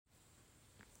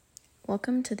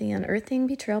Welcome to the Unearthing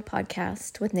Betrayal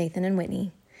podcast with Nathan and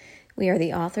Whitney. We are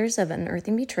the authors of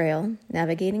Unearthing Betrayal,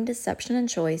 Navigating Deception and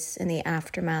Choice in the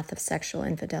Aftermath of Sexual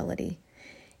Infidelity.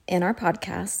 In our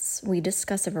podcasts, we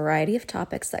discuss a variety of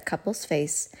topics that couples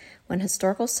face when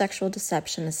historical sexual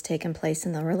deception has taken place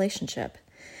in the relationship.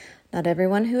 Not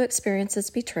everyone who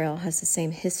experiences betrayal has the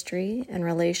same history and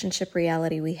relationship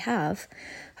reality we have.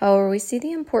 However, we see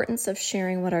the importance of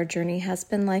sharing what our journey has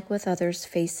been like with others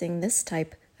facing this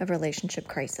type of relationship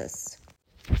crisis.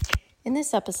 In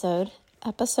this episode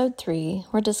 3,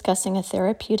 we're discussing a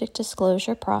therapeutic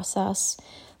disclosure process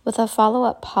with a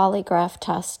follow-up polygraph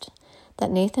test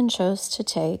that Nathan chose to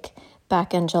take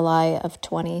back in July of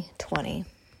 2020.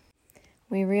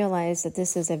 We realize that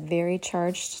this is a very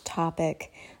charged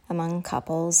topic among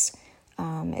couples.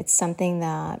 It's something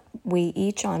that we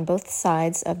each on both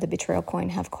sides of the betrayal coin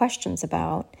have questions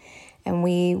about, and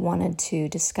we wanted to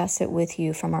discuss it with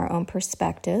you from our own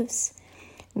perspectives.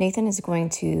 Nathan is going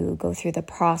to go through the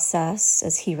process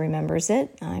as he remembers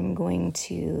it. I'm going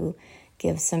to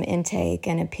give some intake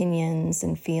and opinions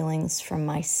and feelings from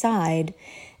my side,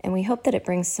 and we hope that it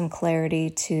brings some clarity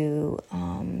to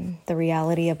the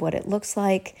reality of what it looks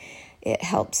like. It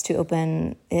helps to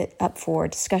open it up for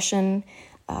discussion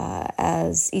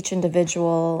as each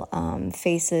individual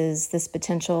faces this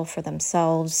potential for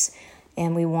themselves,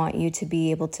 and we want you to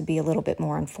be able to be a little bit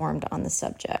more informed on the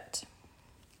subject.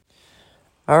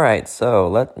 All right, so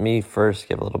let me first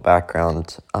give a little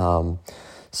background.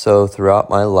 So throughout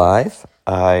my life,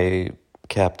 I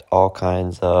kept all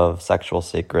kinds of sexual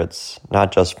secrets,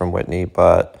 not just from Whitney,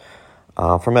 but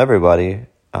from everybody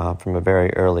from a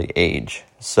very early age.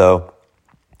 So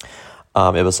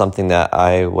it was something that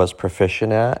I was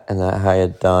proficient at and that I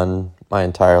had done my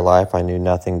entire life. I knew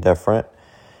nothing different.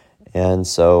 And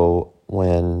so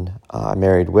when I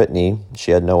married Whitney,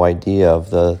 she had no idea of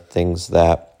the things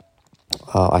that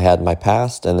I had in my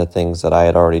past and the things that I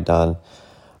had already done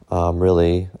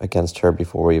really against her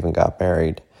before we even got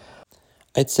married.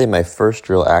 I'd say my first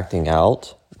real acting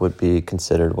out would be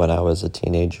considered when I was a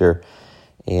teenager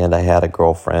and I had a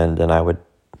girlfriend, and I would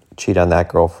cheat on that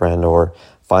girlfriend or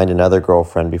find another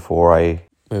girlfriend before I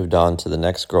moved on to the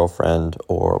next girlfriend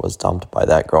or was dumped by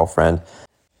that girlfriend.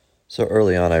 So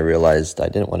early on, I realized I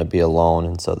didn't want to be alone,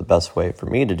 and so the best way for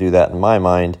me to do that in my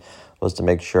mind was to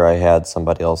make sure I had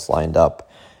somebody else lined up.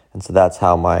 And so that's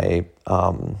how my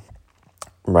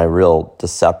real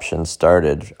deception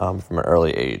started from an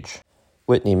early age.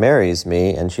 Whitney marries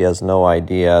me, and she has no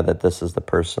idea that this is the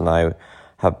person I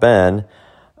have been.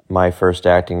 My first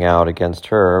acting out against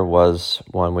her was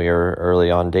when we were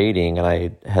early on dating, and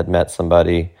I had met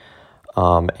somebody,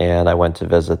 and I went to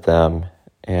visit them,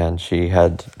 and she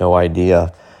had no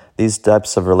idea. These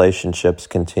types of relationships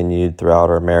continued throughout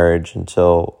our marriage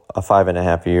until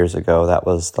 5.5 years ago. That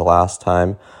was the last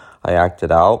time I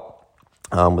acted out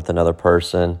with another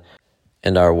person,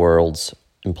 and our worlds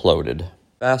imploded.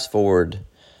 Fast forward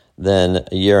then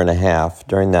 1.5 years,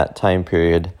 during that time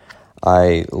period,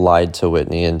 I lied to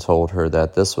Whitney and told her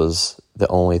that this was the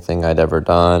only thing I'd ever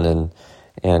done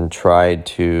and tried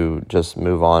to just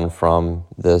move on from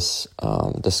this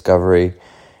discovery.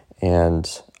 And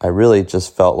I really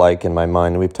just felt like in my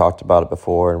mind, and we've talked about it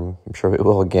before, and I'm sure we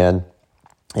will again,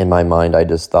 in my mind, I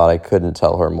just thought I couldn't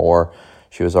tell her more.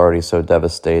 She was already so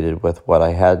devastated with what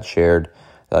I had shared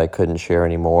that I couldn't share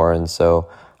anymore. And so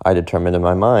I determined in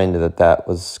my mind that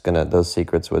those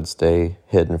secrets would stay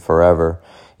hidden forever,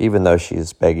 even though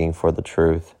she's begging for the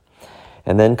truth.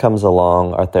 And then comes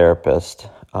along our therapist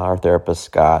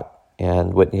Scott,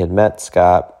 and Whitney had met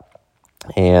Scott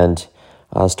and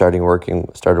started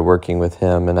working with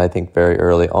him. And I think very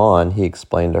early on, he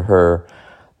explained to her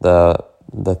the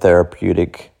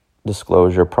therapeutic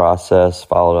disclosure process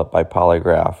followed up by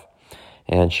Polygraph.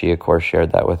 And she, of course,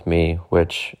 shared that with me,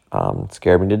 which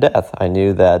scared me to death. I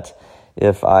knew that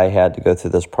if I had to go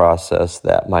through this process,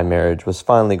 that my marriage was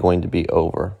finally going to be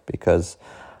over, because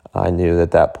I knew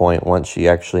at that point, once she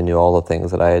actually knew all the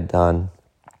things that I had done,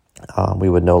 we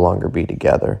would no longer be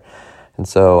together. And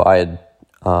so I'd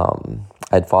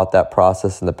fought that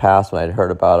process in the past. When I'd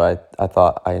heard about it, I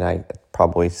thought, and I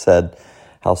probably said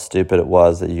how stupid it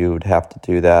was that you would have to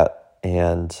do that.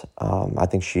 And I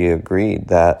think she agreed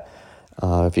that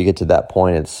if you get to that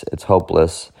point, it's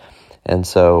hopeless. And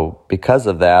so because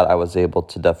of that, I was able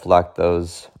to deflect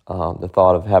the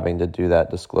thought of having to do that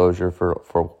disclosure for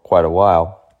quite a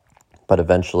while. But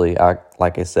eventually,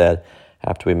 like I said,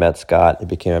 after we met Scott, it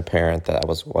became apparent that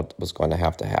was what was going to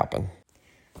have to happen.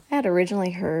 I had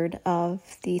originally heard of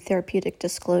the therapeutic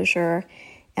disclosure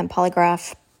and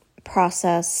polygraph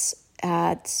process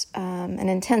at an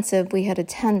intensive we had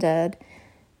attended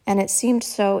And it seemed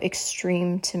so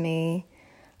extreme to me.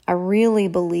 I really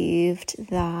believed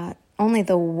that only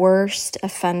the worst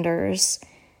offenders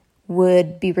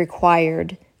would be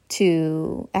required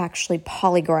to actually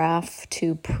polygraph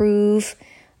to prove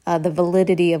the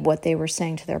validity of what they were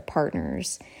saying to their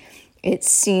partners. It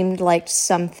seemed like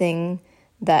something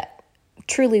that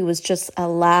truly was just a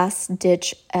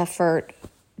last-ditch effort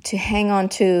to hang on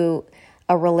to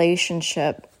a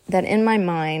relationship that in my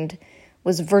mind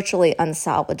was virtually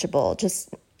unsalvageable.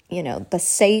 Just, the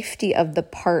safety of the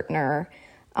partner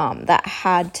that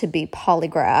had to be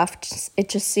polygraphed. It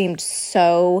just seemed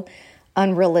so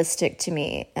unrealistic to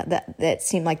me that it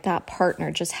seemed like that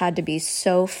partner just had to be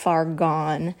so far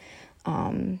gone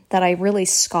that I really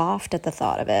scoffed at the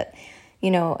thought of it.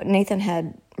 Nathan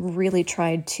had really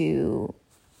tried to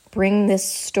bring this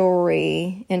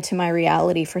story into my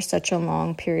reality for such a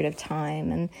long period of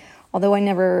time. And although I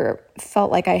never felt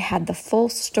like I had the full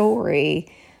story,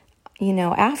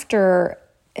 after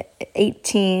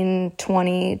 18,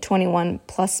 20, 21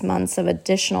 plus months of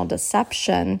additional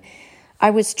deception, I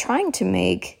was trying to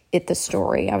make it the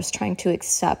story. I was trying to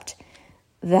accept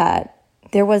that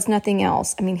there was nothing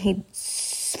else. I mean, he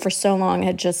for so long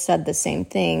had just said the same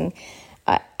thing.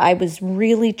 I was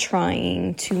really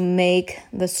trying to make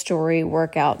the story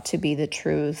work out to be the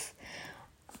truth.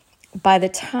 By the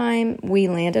time we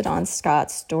landed on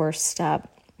Scott's doorstep,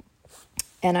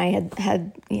 and I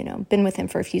had been with him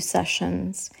for a few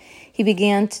sessions, he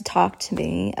began to talk to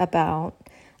me about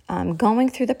going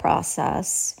through the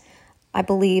process. I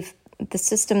believe the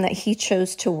system that he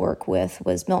chose to work with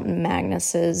was Milton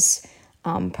Magnus's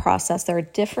process. There are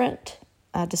different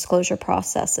disclosure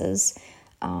processes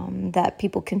that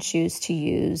people can choose to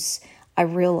use. I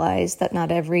realize that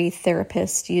not every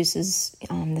therapist uses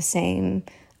the same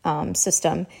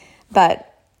system, but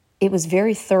it was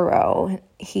very thorough.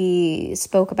 He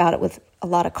spoke about it with a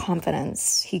lot of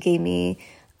confidence. He gave me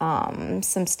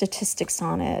some statistics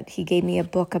on it. He gave me a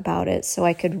book about it so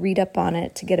I could read up on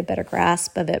it to get a better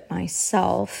grasp of it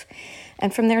myself.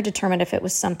 And from there determined if it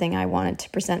was something I wanted to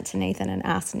present to Nathan and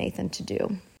ask Nathan to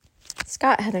do.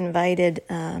 Scott had invited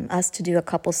us to do a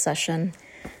couple session,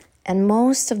 and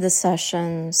most of the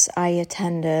sessions I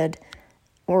attended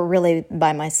were really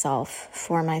by myself,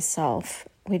 for myself.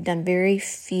 We've done very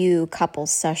few couple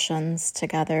sessions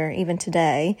together, even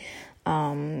today,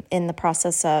 in the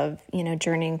process of,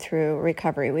 journeying through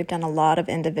recovery. We've done a lot of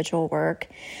individual work.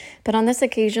 But on this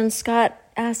occasion, Scott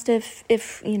asked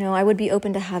if I would be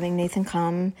open to having Nathan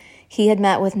come. He had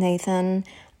met with Nathan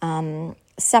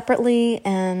separately,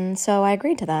 and so I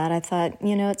agreed to that. I thought,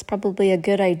 it's probably a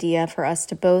good idea for us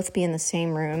to both be in the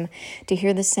same room, to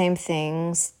hear the same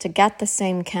things, to get the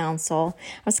same counsel.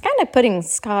 I was kind of putting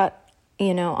Scott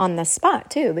on the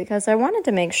spot too, because I wanted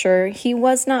to make sure he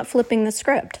was not flipping the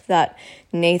script, that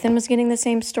Nathan was getting the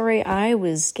same story I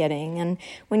was getting. And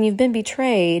when you've been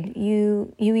betrayed,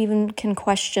 you even can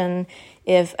question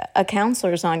if a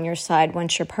counselor's on your side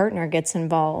once your partner gets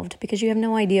involved, because you have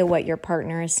no idea what your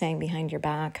partner is saying behind your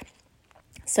back.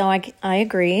 So I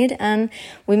agreed, and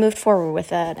we moved forward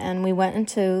with it, and we went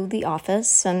into the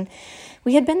office, and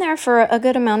we had been there for a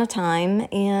good amount of time,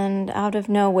 and out of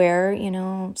nowhere,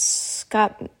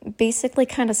 Scott basically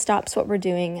kind of stops what we're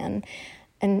doing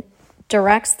and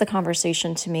directs the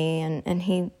conversation to me, and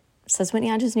he says, "Whitney,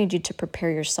 I just need you to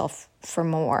prepare yourself for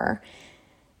more."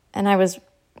 And I was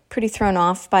pretty thrown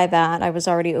off by that. I was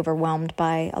already overwhelmed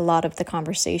by a lot of the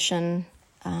conversation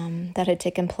that had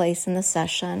taken place in the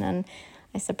session, and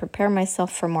I said, "Prepare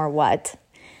myself for more what?"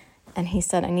 And he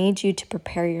said, "I need you to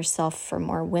prepare yourself for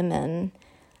more women.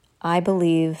 I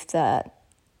believe that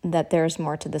there's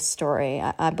more to this story.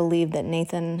 I believe that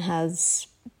Nathan has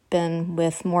been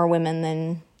with more women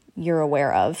than you're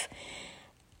aware of."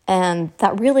 And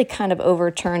that really kind of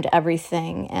overturned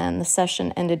everything, and the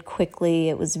session ended quickly.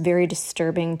 It was very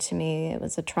disturbing to me. It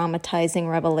was a traumatizing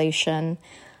revelation.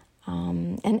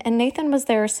 And Nathan was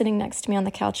there sitting next to me on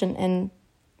the couch and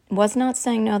was not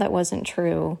saying, no, that wasn't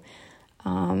true.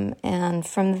 And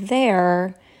from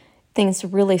there, things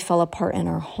really fell apart in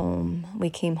our home. We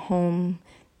came home.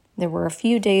 There were a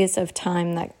few days of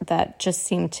time that just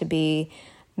seemed to be,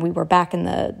 we were back in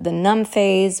the numb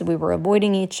phase. We were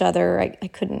avoiding each other. I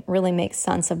couldn't really make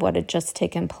sense of what had just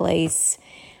taken place.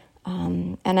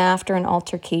 And after an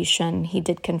altercation, he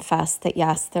did confess that,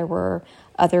 yes, there were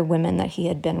other women that he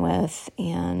had been with,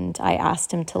 and I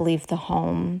asked him to leave the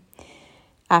home.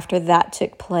 After that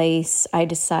took place, I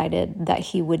decided that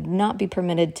he would not be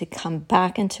permitted to come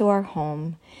back into our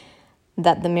home,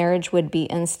 that the marriage would be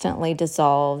instantly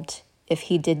dissolved if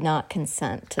he did not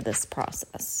consent to this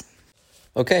process.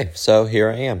 Okay, so here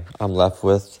I am. I'm left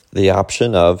with the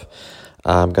option of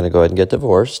I'm going to go ahead and get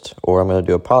divorced, or I'm going to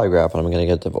do a polygraph and I'm going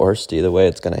to get divorced. Either way,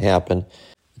 it's going to happen.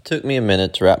 It took me a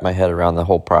minute to wrap my head around the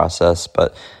whole process,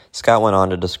 but Scott went on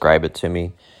to describe it to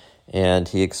me, and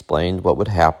he explained what would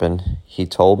happen. He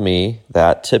told me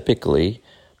that typically,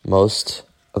 most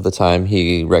of the time,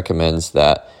 he recommends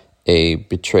that a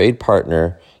betrayed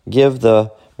partner give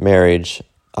the marriage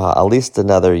at least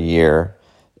another year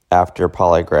after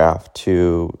polygraph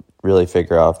to really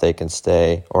figure out if they can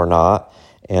stay or not,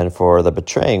 and for the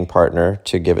betraying partner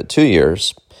to give it 2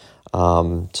 years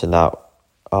to not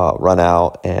run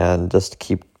out and just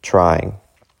keep trying.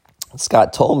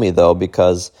 Scott told me, though,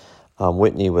 because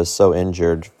Whitney was so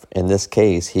injured, in this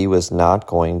case, he was not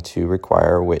going to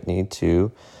require Whitney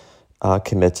to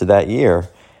commit to that year.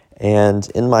 And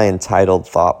in my entitled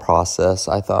thought process,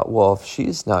 I thought, well, if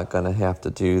she's not going to have to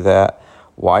do that,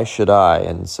 why should I?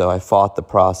 And so I fought the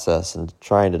process and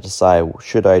trying to decide,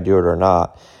 should I do it or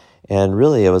not? And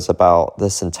really, it was about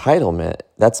this entitlement.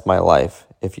 That's my life.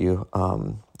 If you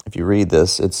read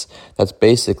this, that's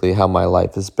basically how my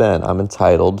life has been. I'm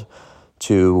entitled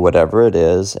to whatever it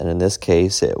is, and in this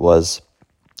case, it was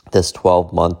this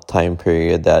 12-month time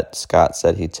period that Scott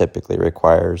said he typically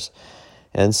requires.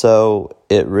 And so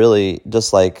it really,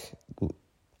 just like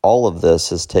all of this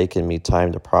has taken me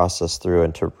time to process through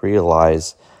and to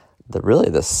realize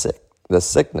the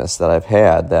sickness that I've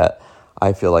had, that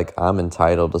I feel like I'm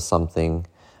entitled to something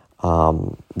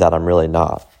that I'm really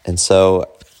not. And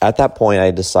so at that point,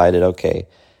 I decided, okay,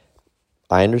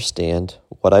 I understand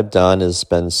what I've done has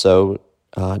been so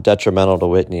detrimental to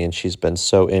Whitney, and she's been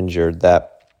so injured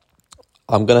that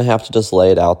I'm going to have to just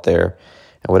lay it out there,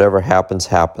 and whatever happens,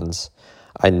 happens.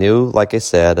 I knew, like I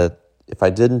said, that if I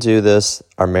didn't do this,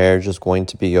 our marriage is going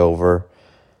to be over.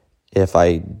 If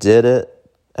I did it,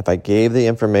 if I gave the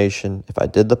information, if I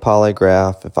did the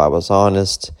polygraph, if I was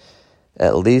honest,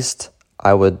 at least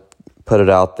I would put it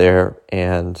out there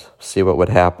and see what would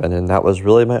happen. And that was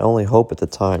really my only hope at the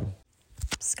time.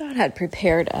 Scott had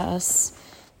prepared us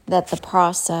that the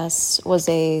process was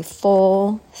a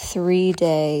full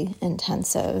 3-day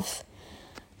intensive.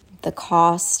 The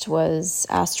cost was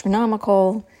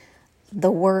astronomical.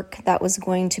 The work that was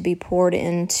going to be poured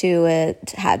into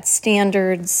it had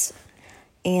standards,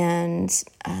 and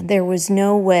there was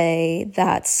no way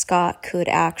that Scott could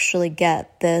actually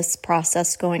get this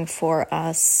process going for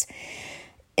us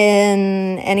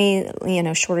in any,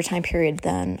 shorter time period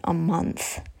than a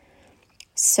month.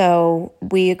 So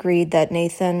we agreed that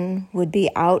Nathan would be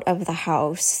out of the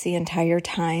house the entire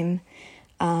time.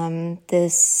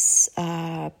 This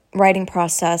writing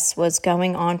process was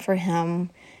going on for him.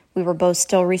 We were both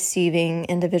still receiving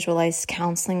individualized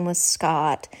counseling with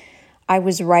Scott. I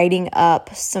was writing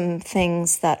up some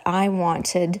things that I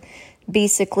wanted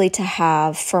basically to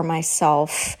have for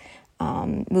myself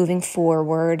moving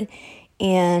forward.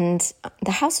 And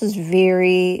the house was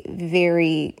very,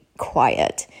 very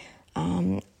quiet.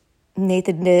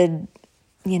 Nathan did,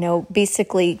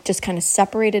 basically just kind of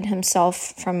separated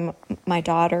himself from my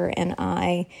daughter and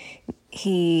I.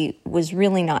 He was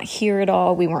really not here at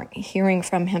all. We weren't hearing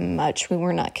from him much. We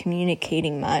were not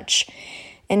communicating much.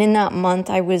 And in that month,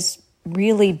 I was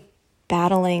really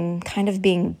battling, kind of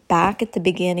being back at the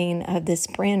beginning of this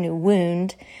brand new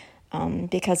wound,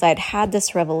 because I'd had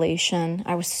this revelation.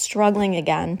 I was struggling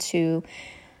again to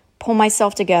pull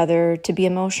myself together, to be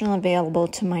emotionally available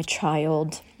to my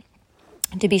child,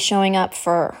 to be showing up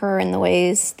for her in the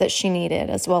ways that she needed,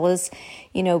 as well as,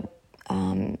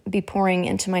 be pouring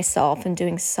into myself and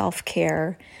doing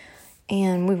self-care.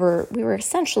 And we were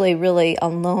essentially really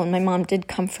alone. My mom did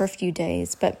come for a few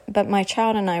days, but my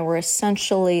child and I were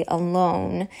essentially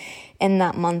alone in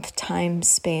that month time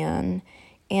span.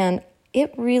 And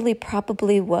it really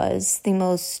probably was the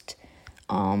most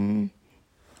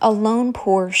alone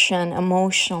portion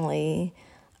emotionally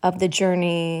of the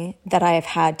journey that I have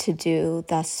had to do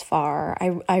thus far.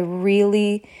 I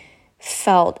really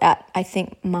felt at, I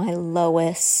think, my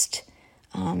lowest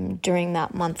during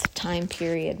that month time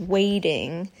period,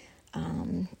 waiting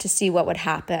to see what would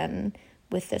happen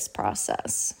with this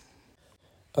process.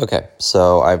 Okay,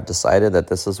 so I've decided that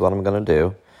this is what I'm going to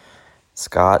do.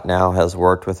 Scott now has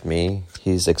worked with me.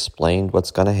 He's explained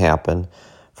what's going to happen.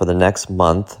 For the next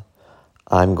month,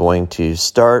 I'm going to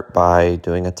start by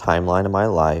doing a timeline of my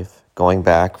life, going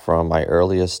back from my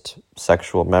earliest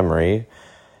sexual memory,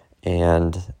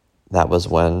 and that was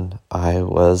when I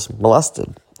was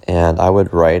molested. And I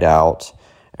would write out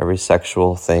every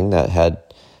sexual thing that had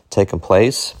taken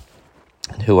place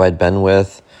and who I'd been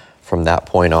with from that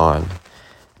point on.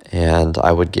 And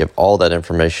I would give all that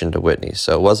information to Whitney.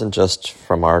 So it wasn't just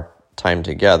from our time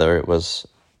together, it was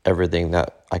everything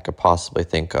that I could possibly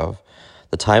think of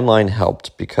the timeline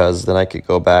helped because then I could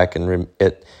go back and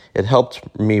it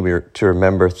helped me to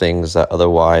remember things that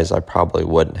otherwise I probably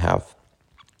wouldn't have.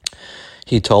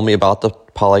 He told me about the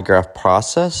polygraph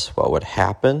process, what would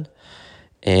happen,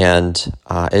 and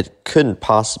it couldn't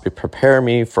possibly prepare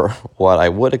me for what I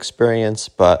would experience,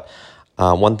 but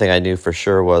one thing I knew for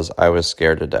sure was I was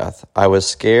scared to death. I was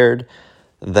scared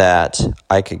that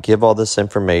I could give all this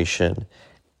information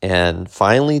and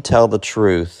finally tell the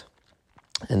truth,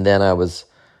 and then I was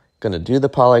going to do the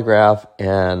polygraph,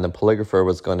 and the polygrapher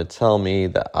was going to tell me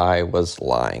that I was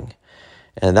lying.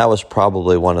 And that was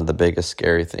probably one of the biggest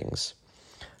scary things.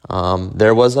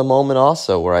 There was a moment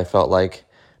also where I felt like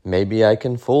maybe I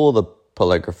can fool the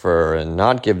polygrapher and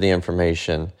not give the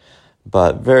information.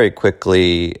 But very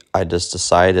quickly, I just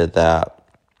decided that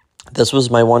this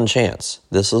was my one chance.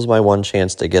 This was my one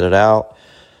chance to get it out,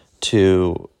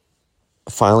 to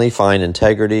finally find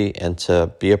integrity and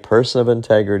to be a person of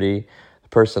integrity, the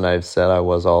person I've said I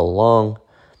was all along.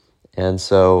 And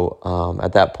so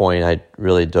at that point, I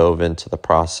really dove into the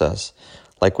process.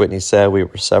 Like Whitney said, we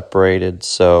were separated,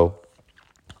 so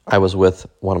I was with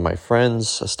one of my friends,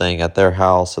 staying at their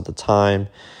house at the time,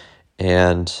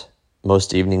 and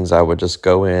most evenings I would just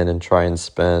go in and try and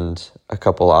spend a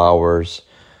couple hours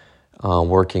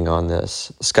working on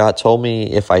this. Scott told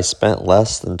me if I spent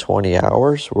less than 20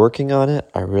 hours working on it,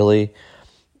 I really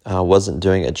wasn't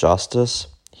doing it justice.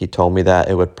 He told me that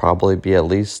it would probably be at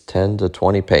least 10 to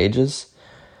 20 pages.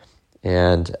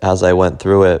 And as I went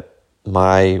through it,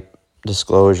 my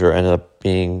disclosure ended up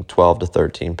being 12 to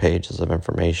 13 pages of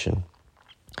information.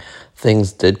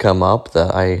 Things did come up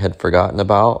that I had forgotten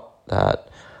about, that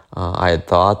I had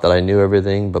thought that I knew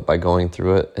everything, but by going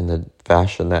through it in the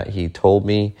fashion that he told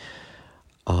me,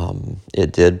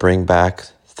 it did bring back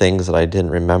things that I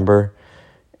didn't remember.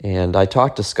 And I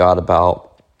talked to Scott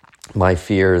about my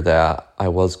fear that I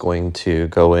was going to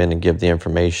go in and give the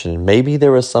information. Maybe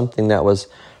there was something that was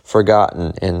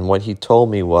forgotten. And what he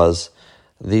told me was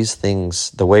these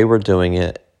things, the way we're doing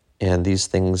it, and these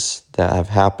things that have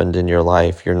happened in your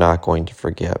life, you're not going to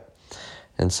forget.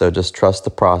 And so just trust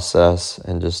the process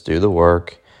and just do the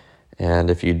work. And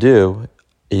if you do,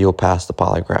 you'll pass the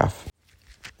polygraph.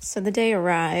 So the day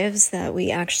arrives that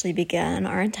we actually begin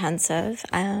our intensive.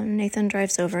 Nathan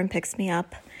drives over and picks me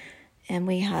up. And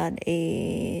we had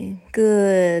a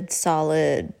good,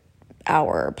 solid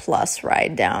hour-plus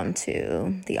ride down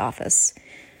to the office.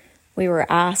 We were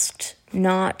asked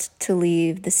not to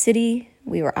leave the city.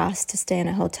 We were asked to stay in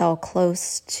a hotel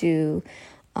close to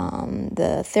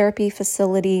the therapy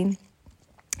facility.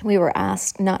 We were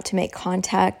asked not to make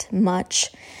contact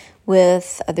much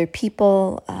with other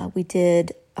people. We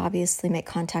did obviously make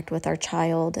contact with our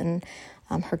child and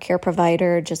her care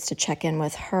provider just to check in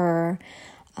with her.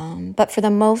 But for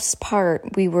the most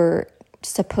part, we were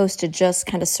supposed to just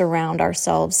kind of surround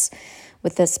ourselves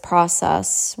with this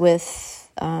process, with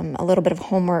a little bit of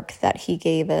homework that he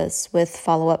gave us, with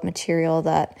follow-up material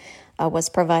that was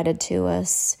provided to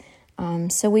us.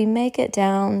 So we make it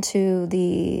down to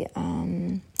the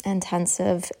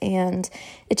intensive, and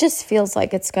it just feels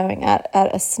like it's going at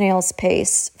a snail's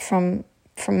pace from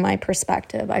my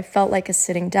perspective. I felt like a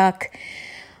sitting duck.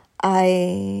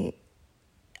 I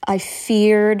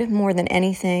feared more than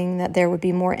anything that there would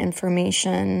be more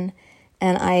information,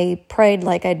 and I prayed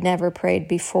like I'd never prayed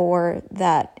before,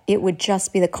 that it would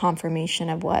just be the confirmation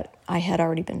of what I had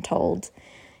already been told.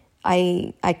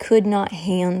 I could not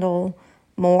handle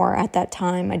more at that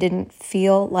time. I didn't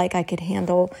feel like I could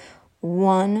handle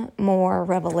one more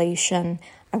revelation.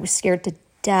 I was scared to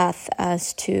death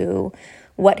as to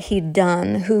what he'd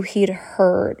done, who he'd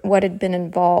hurt, what had been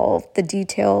involved, the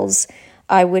details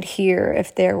I would hear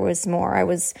if there was more. I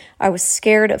was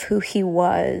scared of who he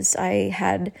was. I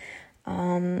had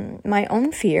my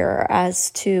own fear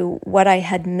as to what I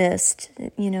had missed.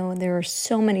 You know, there are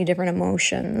so many different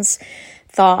emotions,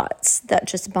 thoughts that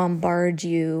just bombard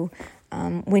you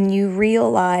when you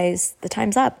realize the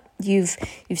time's up. You've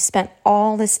spent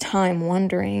all this time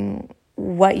wondering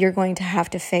what you're going to have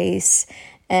to face,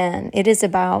 and it is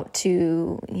about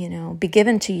to, be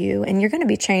given to you, and you're going to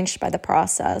be changed by the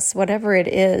process, whatever it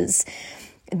is.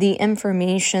 The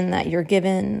information that you're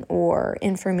given or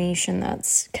information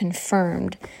that's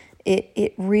confirmed,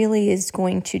 it really is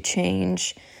going to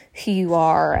change who you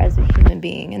are as a human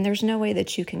being, and there's no way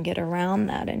that you can get around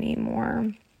that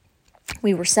anymore.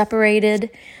 We were separated.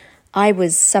 I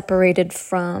was separated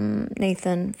from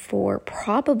Nathan for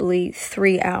probably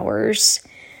 3 hours.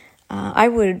 I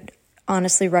would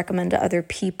honestly recommend to other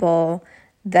people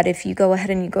that if you go ahead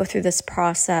and you go through this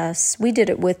process, we did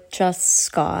it with just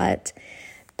Scott,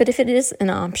 But if it is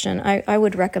an option, I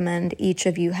would recommend each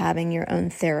of you having your own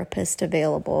therapist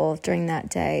available during that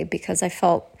day, because I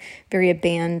felt very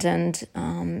abandoned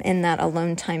in that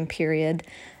alone time period.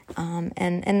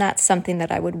 And that's something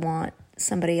that I would want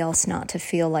somebody else not to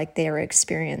feel like they were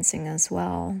experiencing as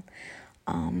well.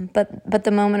 But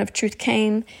the moment of truth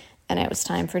came, and it was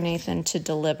time for Nathan to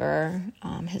deliver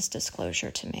his disclosure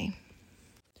to me.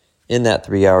 In that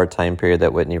 3-hour time period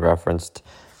that Whitney referenced,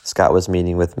 Scott was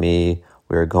meeting with me.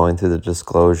 We were going through the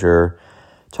disclosure,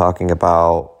 talking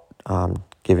about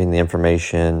giving the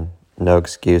information, no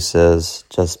excuses,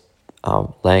 just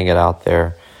laying it out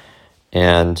there,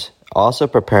 and also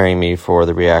preparing me for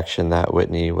the reaction that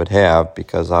Whitney would have,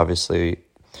 because obviously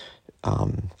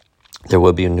there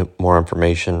would be more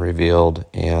information revealed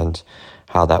and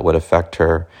how that would affect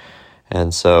her.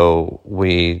 And so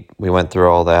we went through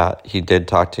all that. He did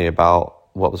talk to me about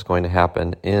what was going to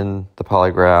happen in the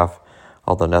polygraph,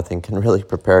 although nothing can really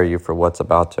prepare you for what's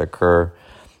about to occur.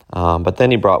 But then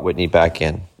he brought Whitney back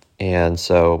in. And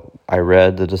so I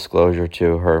read the disclosure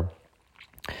to her.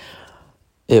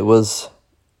 It was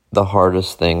the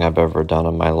hardest thing I've ever done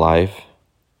in my life,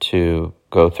 to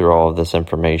go through all of this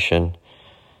information.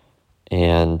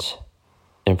 And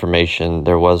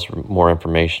there was more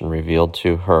information revealed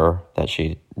to her that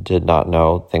she did not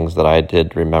know, things that I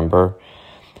did remember.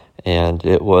 And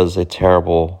it was a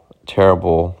terrible,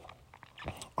 terrible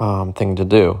thing to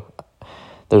do.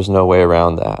 There's no way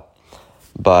around that.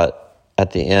 But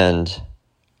at the end,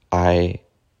 I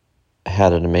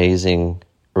had an amazing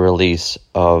release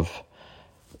of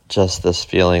just this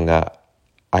feeling that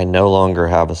I no longer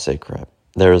have a secret.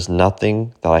 There is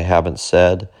nothing that I haven't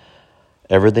said.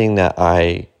 Everything that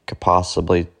I could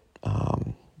possibly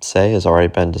say has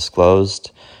already been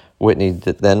disclosed. Whitney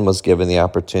then was given the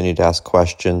opportunity to ask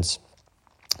questions.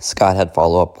 Scott had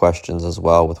follow-up questions as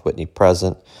well with Whitney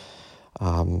present.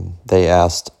 They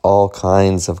asked all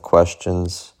kinds of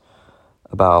questions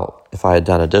about if I had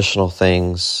done additional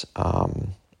things,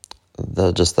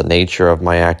 just the nature of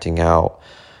my acting out.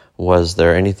 Was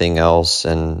there anything else?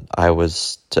 And I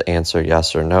was to answer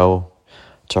yes or no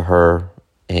to her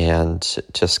and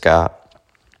to Scott.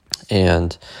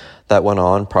 And that went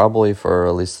on probably for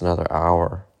at least another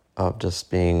hour of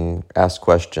just being asked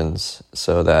questions,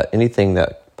 so that anything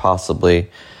that possibly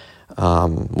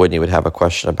Whitney would have a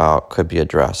question about could be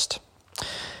addressed.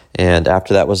 And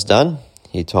after that was done,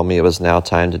 he told me it was now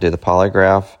time to do the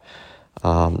polygraph.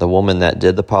 The woman that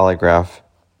did the polygraph,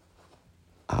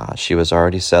 she was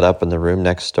already set up in the room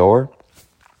next door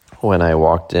when I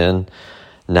walked in.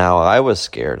 Now I was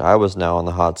scared. I was now on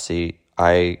the hot seat.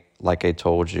 Like I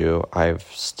told you, I've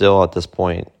still at this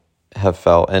point have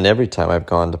felt, and every time I've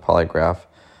gone to polygraph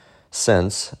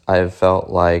since, I've felt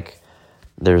like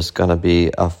there's going to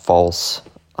be a false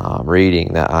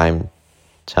reading, that I'm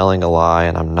telling a lie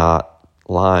and I'm not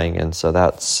lying. And so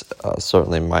that's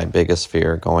certainly my biggest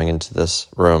fear going into this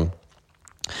room.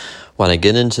 When I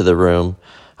get into the room,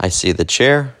 I see the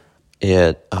chair.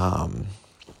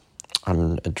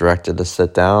 I'm directed to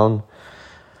sit down.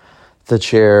 The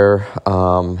chair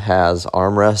has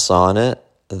armrests on it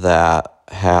that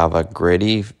have a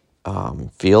gritty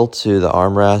feel to the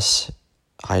armrests.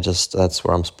 That's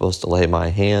where I'm supposed to lay my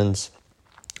hands.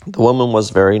 The woman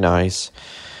was very nice.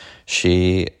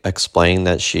 She explained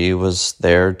that she was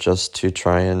there just to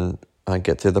try and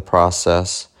get through the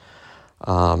process.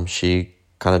 She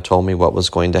kind of told me what was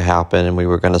going to happen, and we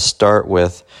were going to start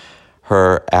with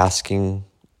her asking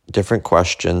different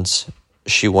questions.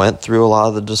 She went through a lot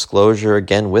of the disclosure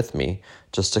again with me,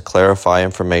 just to clarify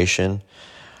information.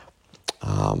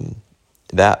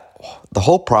 The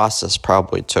whole process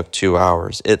probably took 2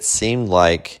 hours. It seemed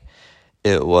like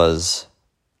it was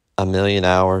a million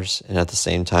hours, and at the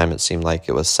same time, it seemed like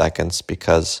it was seconds,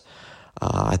 because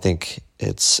I think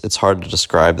it's hard to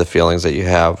describe the feelings that you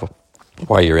have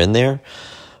while you're in there.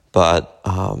 But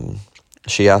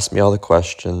she asked me all the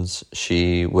questions.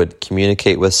 She would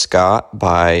communicate with Scott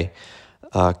by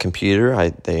computer.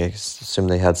 They assumed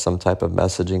they had some type of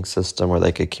messaging system where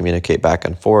they could communicate back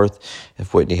and forth.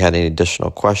 If Whitney had any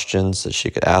additional questions, that she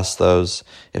could ask those.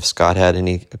 If Scott had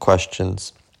any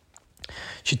questions.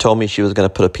 She told me she was going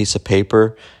to put a piece of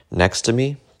paper next to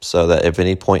me, so that if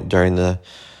any point during the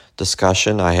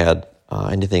discussion I had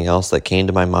anything else that came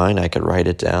to my mind, I could write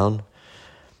it down.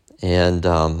 And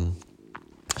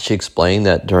she explained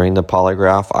that during the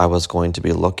polygraph, I was going to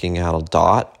be looking at a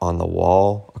dot on the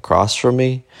wall across from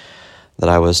me, that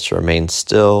I was to remain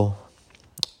still.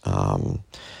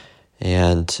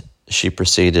 And she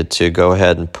proceeded to go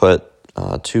ahead and put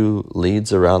 2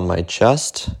 leads around my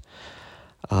chest.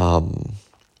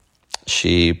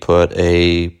 She put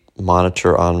a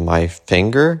monitor on my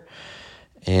finger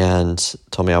and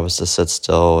told me I was to sit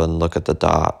still and look at the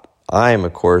dot. I am,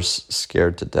 of course,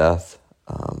 scared to death.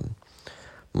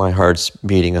 My heart's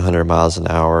beating 100 miles an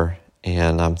hour,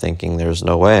 and I'm thinking there's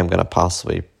no way I'm going to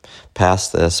possibly pass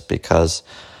this because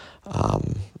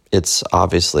it's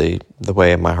obviously the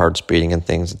way my heart's beating and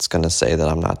things, it's going to say that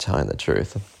I'm not telling the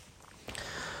truth.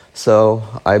 So,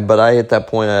 but at that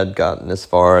point, I had gotten this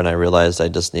far, and I realized I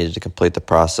just needed to complete the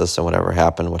process, and whatever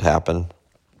happened would happen.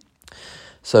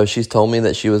 So she's told me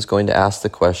that she was going to ask the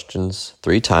questions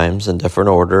 3 times in different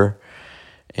order,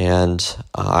 and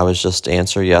I was just to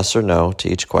answer yes or no to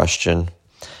each question.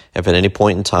 If at any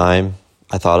point in time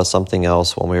I thought of something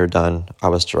else when we were done, I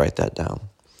was to write that down.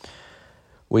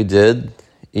 We did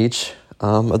each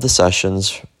of the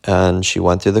sessions, and she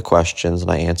went through the questions,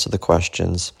 and I answered the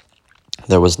questions.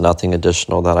 There was nothing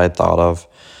additional that I thought of.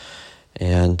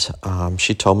 And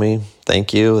she told me,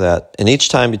 thank you, that in each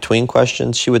time between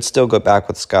questions, she would still go back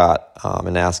with Scott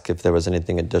and ask if there was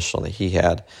anything additional that he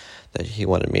had that he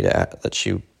wanted me to,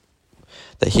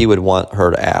 that he would want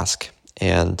her to ask.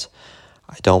 And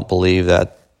I don't believe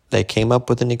that they came up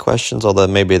with any questions, although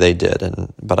maybe they did,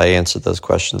 but I answered those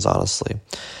questions honestly.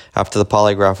 After the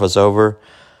polygraph was over,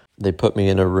 they put me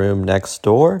in a room next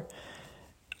door.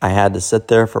 I had to sit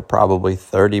there for probably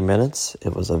 30 minutes.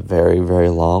 It was a very, very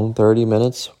long 30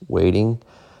 minutes waiting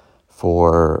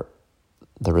for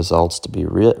the results to be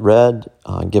read,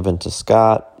 given to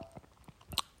Scott.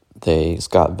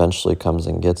 Scott eventually comes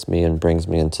and gets me and brings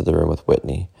me into the room with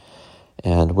Whitney.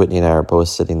 And Whitney and I are both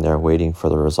sitting there waiting for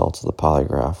the results of the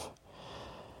polygraph.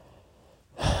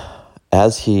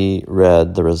 As he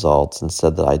read the results and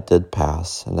said that I did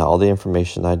pass and that all the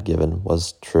information I'd given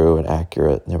was true and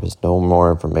accurate and there was no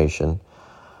more information,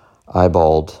 I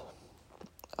bawled.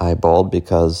 I bawled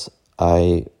because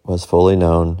I was fully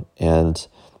known and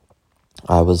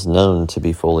I was known to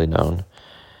be fully known.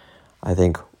 I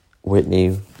think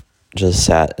Whitney just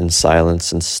sat in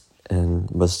silence and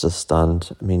was just stunned.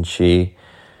 I mean, she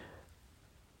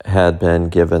had been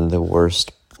given the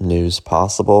worst news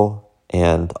possible.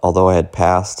 And although I had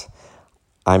passed,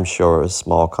 I'm sure it was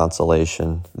small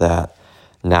consolation that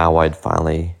now I'd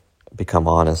finally become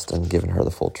honest and given her the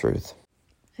full truth.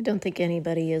 I don't think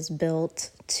anybody is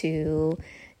built to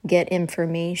get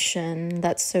information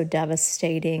that's so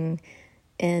devastating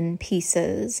in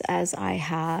pieces as I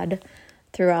had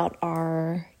throughout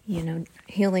our,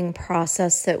 healing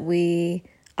process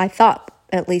I thought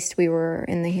at least we were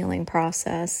in the healing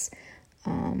process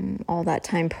all that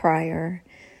time prior.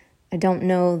 I don't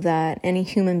know that any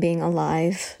human being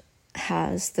alive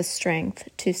has the strength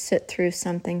to sit through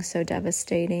something so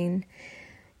devastating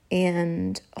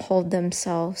and hold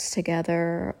themselves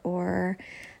together or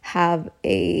have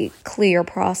a clear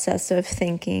process of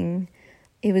thinking.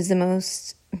 It was the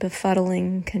most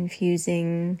befuddling,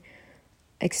 confusing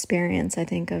experience, I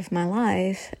think, of my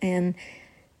life. And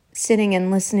sitting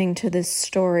and listening to this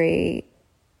story,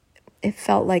 it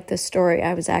felt like the story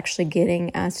I was actually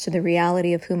getting as to the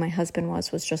reality of who my husband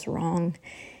was just wrong.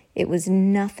 It was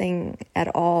nothing at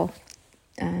all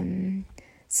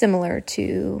similar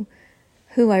to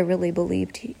who I really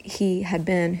believed he had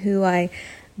been, who I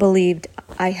believed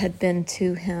I had been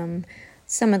to him.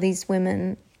 Some of these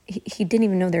women, he didn't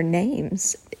even know their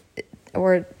names,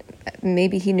 or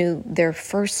maybe he knew their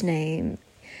first name.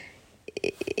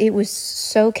 It was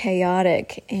so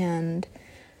chaotic and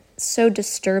so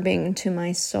disturbing to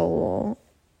my soul.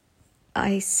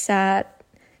 I sat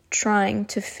trying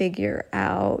to figure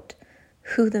out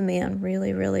who the man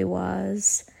really, really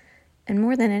was. And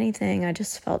more than anything, I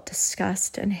just felt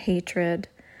disgust and hatred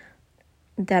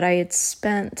that I had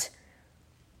spent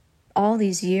all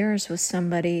these years with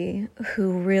somebody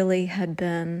who really had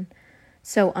been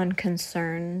so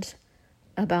unconcerned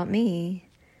about me.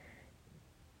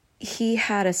 He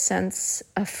had a sense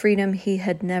of freedom he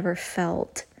had never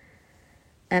felt.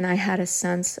 And I had a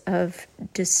sense of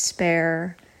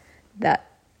despair that,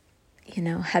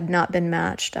 had not been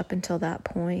matched up until that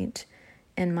point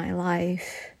in my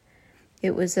life.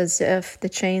 It was as if the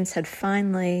chains had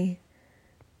finally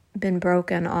been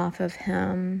broken off of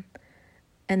him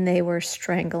and they were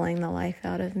strangling the life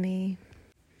out of me.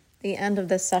 The end of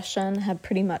the session had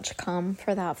pretty much come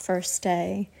for that first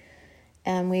day,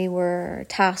 and we were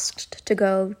tasked to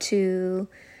go to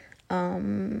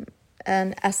an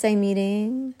essay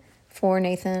meeting for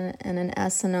Nathan and an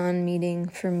S&on meeting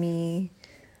for me,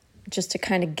 just to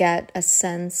kind of get a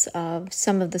sense of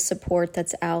some of the support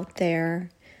that's out there.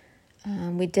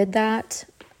 We did that.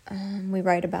 We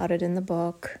write about it in the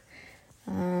book.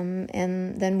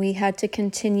 And then we had to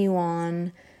continue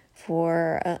on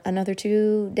for another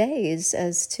 2 days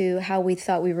as to how we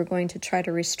thought we were going to try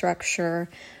to restructure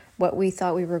what we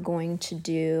thought we were going to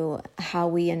do, how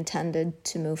we intended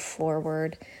to move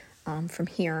forward from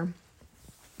here.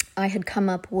 I had come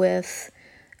up with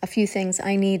a few things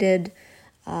I needed.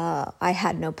 I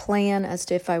had no plan as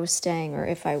to if I was staying or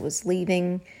if I was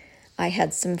leaving. I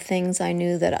had some things I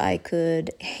knew that I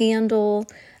could handle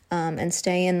and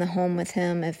stay in the home with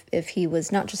him if he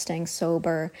was not just staying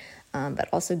sober, but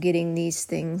also getting these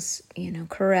things,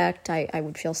 correct. I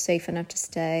would feel safe enough to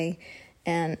stay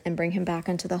and bring him back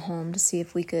into the home to see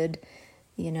if we could,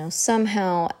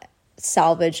 somehow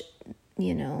salvage,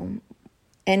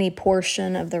 any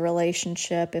portion of the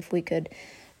relationship, if we could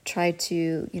try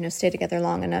to, stay together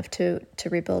long enough to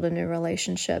rebuild a new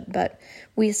relationship. But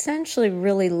we essentially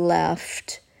really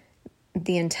left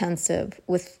the intensive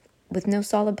with no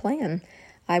solid plan.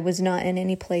 I was not in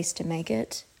any place to make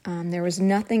it. There was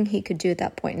nothing he could do at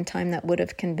that point in time that would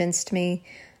have convinced me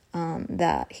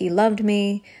that he loved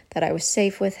me, that I was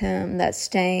safe with him, that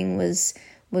staying was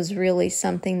really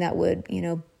something that would,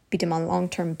 be to my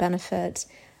long-term benefit.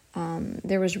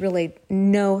 There was really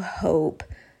no hope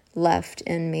left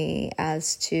in me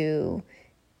as to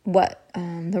what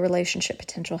the relationship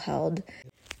potential held.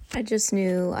 I just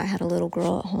knew I had a little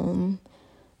girl at home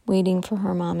waiting for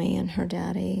her mommy and her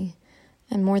daddy.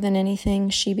 And more than anything,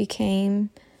 she became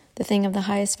the thing of the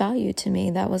highest value to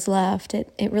me that was left.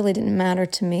 It really didn't matter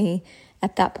to me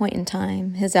at that point in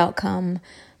time, his outcome,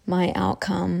 my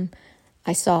outcome.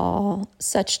 I saw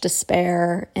such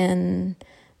despair in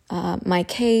my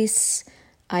case.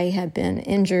 I had been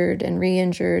injured and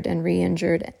re-injured and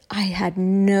re-injured. I had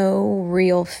no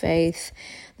real faith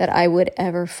that I would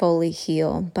ever fully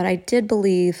heal, but I did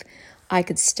believe I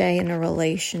could stay in a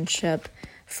relationship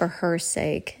for her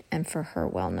sake and for her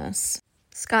wellness.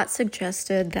 Scott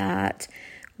suggested that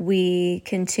we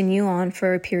continue on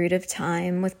for a period of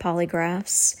time with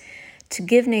polygraphs to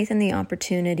give Nathan the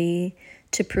opportunity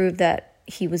to prove that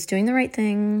he was doing the right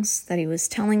things, that he was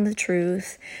telling the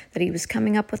truth, that he was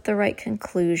coming up with the right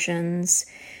conclusions.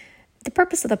 The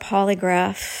purpose of the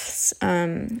polygraphs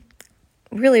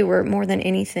really were more than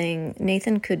anything.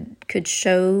 Nathan could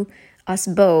show us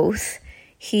both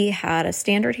he had a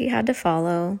standard he had to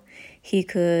follow. He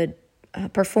could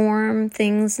perform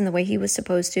things in the way he was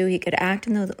supposed to. He could act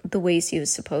in the ways he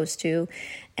was supposed to.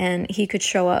 And he could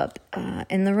show up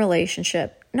in the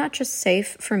relationship, not just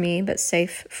safe for me, but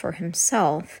safe for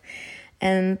himself.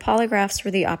 And polygraphs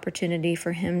were the opportunity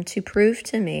for him to prove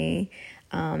to me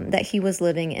that he was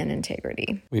living in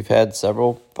integrity. We've had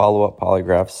several follow-up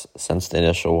polygraphs since the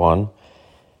initial one.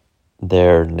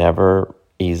 They're never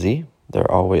easy.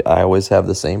 I always have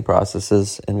the same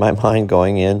processes in my mind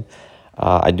going in.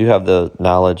 I do have the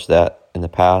knowledge that in the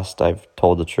past I've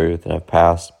told the truth and I've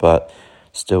passed, but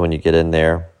still when you get in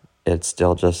there, it's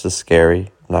still just as scary.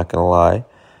 I'm not going to lie.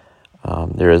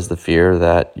 There is the fear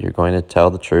that you're going to tell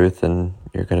the truth and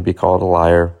you're going to be called a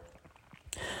liar.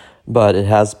 But it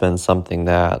has been something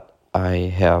that I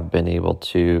have been able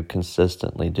to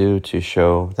consistently do to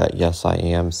show that, yes, I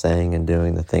am saying and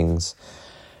doing the things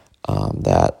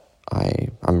that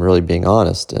I'm really being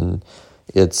honest. And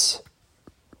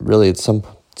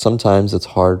sometimes it's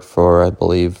hard for, I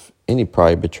believe, any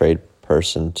probably betrayed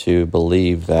person to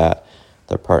believe that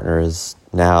their partner is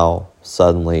now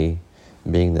suddenly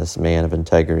being this man of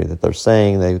integrity that they're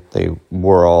saying they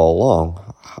were all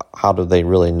along. How do they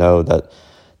really know that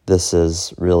this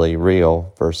is really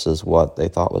real versus what they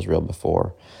thought was real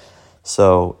before?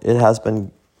 So it has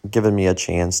been given me a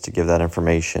chance to give that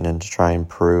information and to try and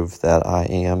prove that I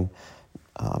am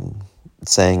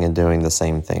saying and doing the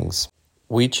same things.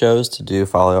 We chose to do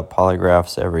follow-up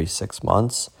polygraphs every 6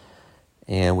 months,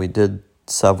 and we did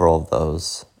several of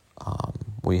those.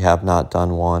 We have not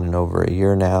done one in over a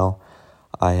year now.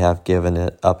 I have given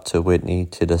it up to Whitney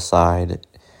to decide,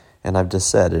 and I've just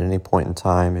said at any point in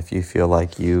time, if you feel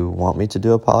like you want me to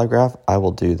do a polygraph, I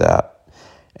will do that.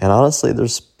 And honestly,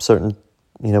 there's certain,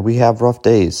 we have rough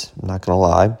days, I'm not going to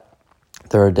lie.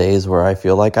 There are days where I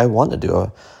feel like I want to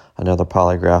do another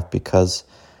polygraph because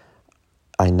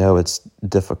I know it's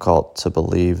difficult to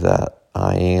believe that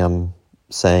I am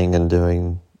saying and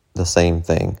doing the same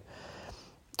thing.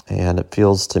 And it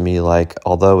feels to me like,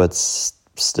 although it's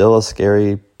still a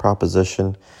scary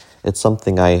proposition, it's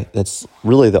something it's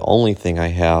really the only thing I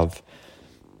have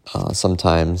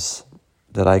sometimes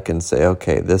that I can say,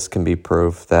 okay, this can be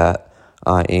proof that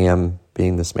I am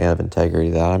being this man of integrity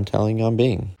that I'm telling you I'm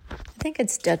being. I think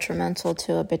it's detrimental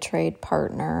to a betrayed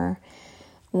partner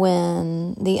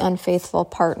when the unfaithful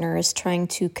partner is trying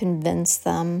to convince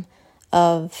them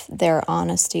of their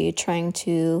honesty, trying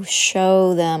to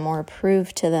show them or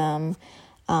prove to them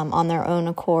on their own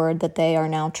accord that they are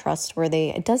now trustworthy.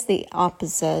 It does the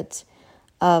opposite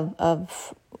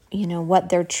of what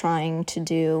they're trying to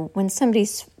do. When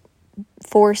somebody's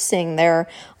forcing their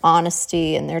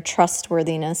honesty and their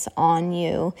trustworthiness on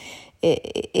you,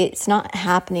 it's not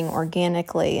happening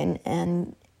organically.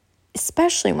 And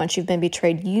especially once you've been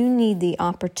betrayed, you need the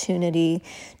opportunity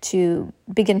to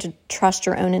begin to trust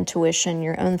your own intuition,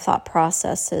 your own thought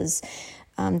processes.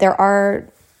 There are,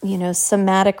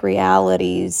 somatic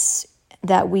realities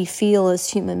that we feel as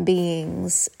human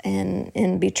beings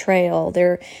in betrayal.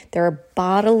 There are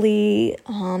bodily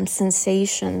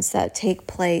sensations that take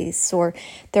place, or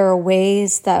there are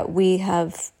ways that we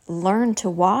have learned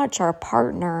to watch our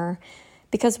partner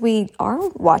because we are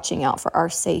watching out for our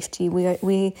safety.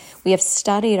 We have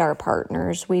studied our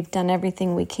partners. We've done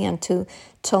everything we can to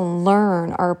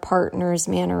learn our partner's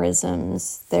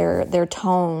mannerisms, their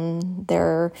tone,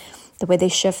 the way they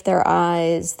shift their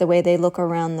eyes, the way they look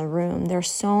around the room. There's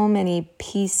so many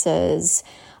pieces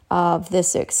of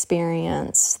this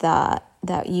experience that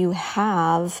you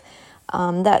have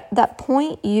that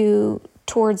point you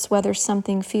towards whether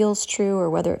something feels true or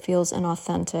whether it feels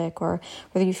inauthentic, or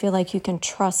whether you feel like you can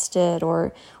trust it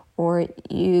or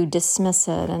you dismiss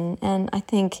it. And I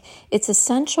think it's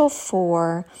essential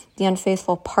for the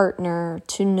unfaithful partner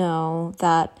to know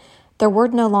that their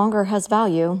word no longer has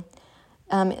value.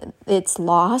 It's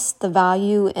lost. The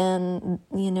value in,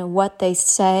 what they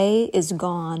say is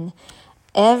gone.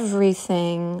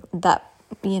 Everything that,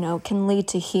 can lead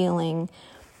to healing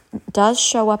does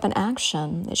show up in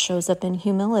action. It shows up in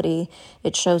humility.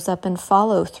 It shows up in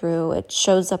follow through. It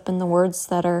shows up in the words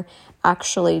that are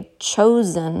actually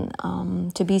chosen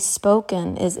to be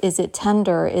spoken. Is it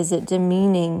tender? Is it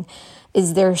demeaning?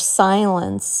 Is there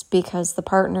silence because the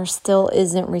partner still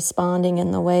isn't responding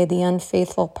in the way the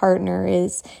unfaithful partner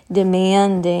is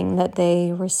demanding that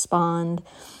they respond?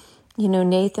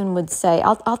 Nathan would say,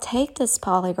 I'll take this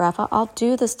polygraph. I'll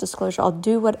do this disclosure. I'll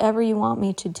do whatever you want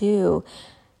me to do.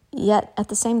 Yet at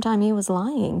the same time, he was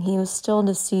lying. He was still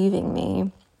deceiving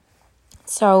me.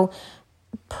 So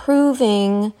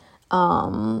proving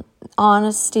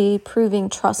honesty, proving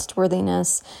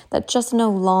trustworthiness, that just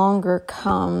no longer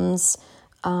comes,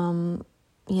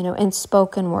 in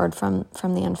spoken word from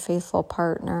the unfaithful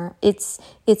partner. It's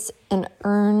an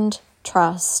earned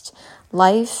trust.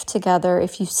 Life together,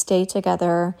 if you stay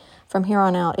together from here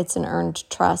on out, it's an earned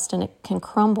trust, and it can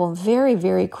crumble very,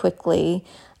 very quickly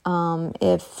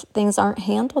if things aren't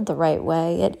handled the right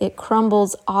way. It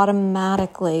crumbles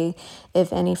automatically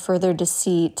if any further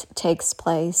deceit takes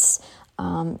place.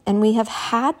 And we have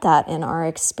had that in our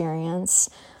experience.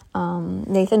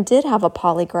 Nathan did have a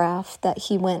polygraph that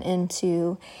he went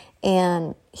into,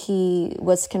 and he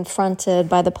was confronted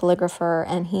by the polygrapher,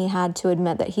 and he had to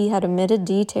admit that he had omitted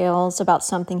details about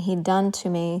something he'd done to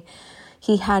me.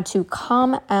 He had to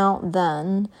come out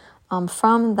then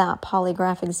from that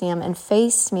polygraph exam and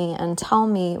face me and tell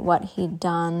me what he'd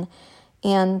done.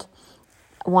 And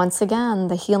once again,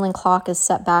 the healing clock is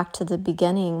set back to the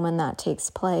beginning when that takes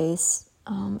place.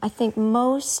 I think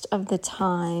most of the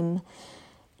time,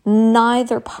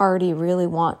 neither party really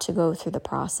want to go through the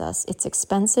process. It's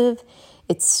expensive,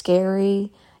 it's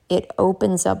scary, it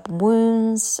opens up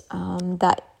wounds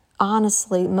that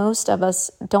honestly most of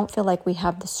us don't feel like we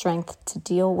have the strength to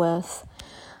deal with.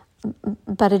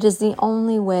 But it is the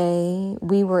only way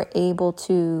we were able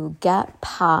to get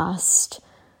past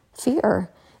fear.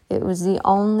 It was the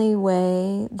only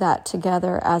way that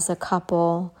together as a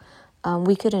couple,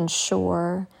 we could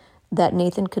ensure that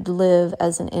Nathan could live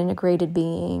as an integrated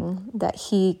being, that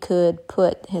he could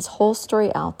put his whole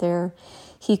story out there.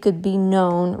 He could be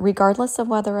known regardless of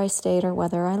whether I stayed or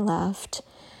whether I left.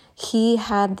 He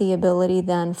had the ability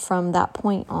then from that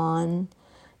point on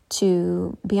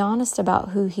to be honest about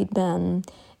who he'd been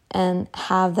and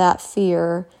have that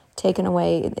fear taken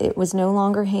away. It was no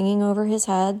longer hanging over his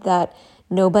head that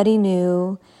nobody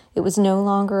knew. It was no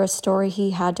longer a story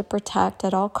he had to protect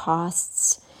at all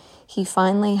costs. He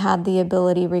finally had the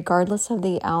ability, regardless of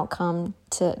the outcome,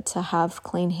 to have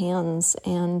clean hands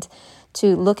and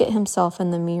to look at himself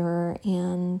in the mirror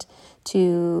and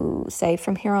to say,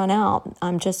 from here on out,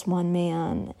 I'm just one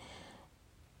man.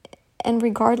 And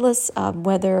regardless of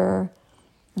whether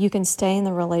you can stay in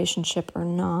the relationship or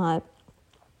not,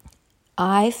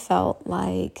 I felt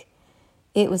like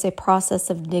it was a process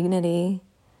of dignity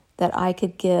that I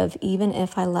could give even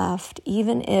if I left,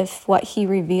 even if what he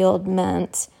revealed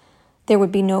meant there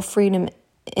would be no freedom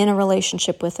in a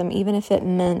relationship with him, even if it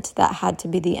meant that had to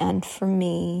be the end for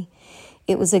me.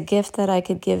 It was a gift that I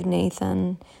could give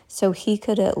Nathan so he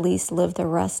could at least live the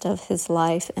rest of his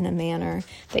life in a manner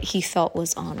that he felt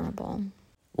was honorable.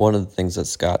 One of the things that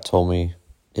Scott told me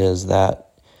is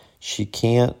that she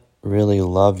can't really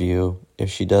love you if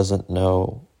she doesn't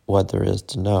know what there is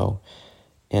to know.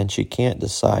 And she can't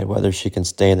decide whether she can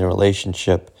stay in the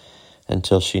relationship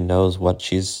until she knows what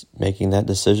she's making that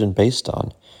decision based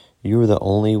on. You're the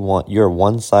only one, you're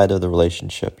one side of the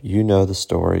relationship. You know the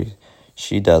story.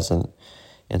 She doesn't.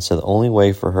 And so the only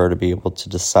way for her to be able to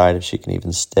decide if she can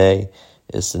even stay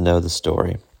is to know the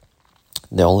story.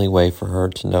 The only way for her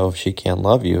to know if she can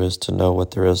love you is to know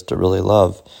what there is to really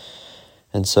love.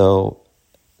 And so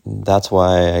that's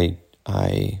why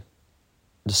I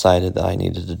decided that I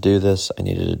needed to do this. I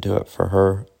needed to do it for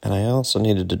her, and I also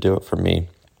needed to do it for me.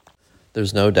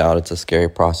 There's no doubt it's a scary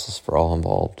process for all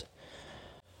involved.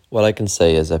 What I can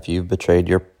say is if you've betrayed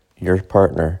your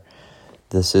partner,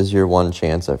 this is your one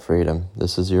chance at freedom.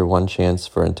 This is your one chance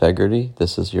for integrity.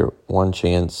 This is your one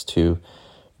chance to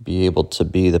be able to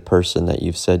be the person that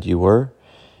you've said you were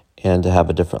and to have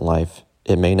a different life.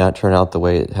 It may not turn out the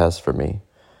way it has for me.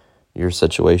 Your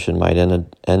situation might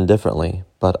end differently,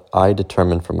 but I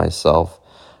determined for myself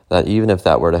that even if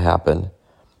that were to happen,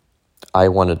 I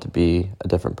wanted to be a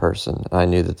different person. I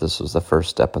knew that this was the first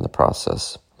step in the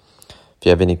process. If you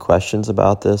have any questions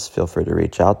about this, feel free to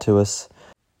reach out to us.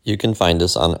 You can find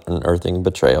us on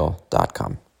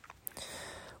unearthingbetrayal.com.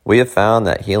 We have found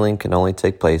that healing can only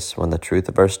take place when the truth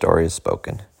of our story is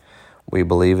spoken. We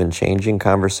believe in changing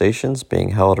conversations being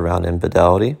held around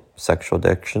infidelity, sexual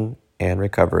addiction, and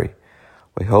recovery.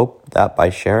 We hope that by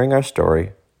sharing our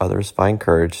story, others find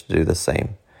courage to do the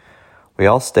same. We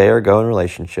all stay or go in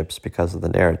relationships because of the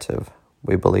narrative.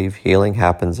 We believe healing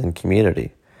happens in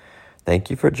community. Thank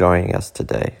you for joining us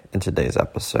today in today's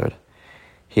episode.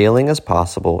 Healing is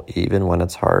possible even when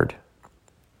it's hard.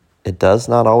 It does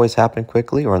not always happen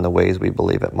quickly or in the ways we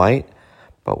believe it might,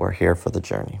 but we're here for the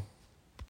journey.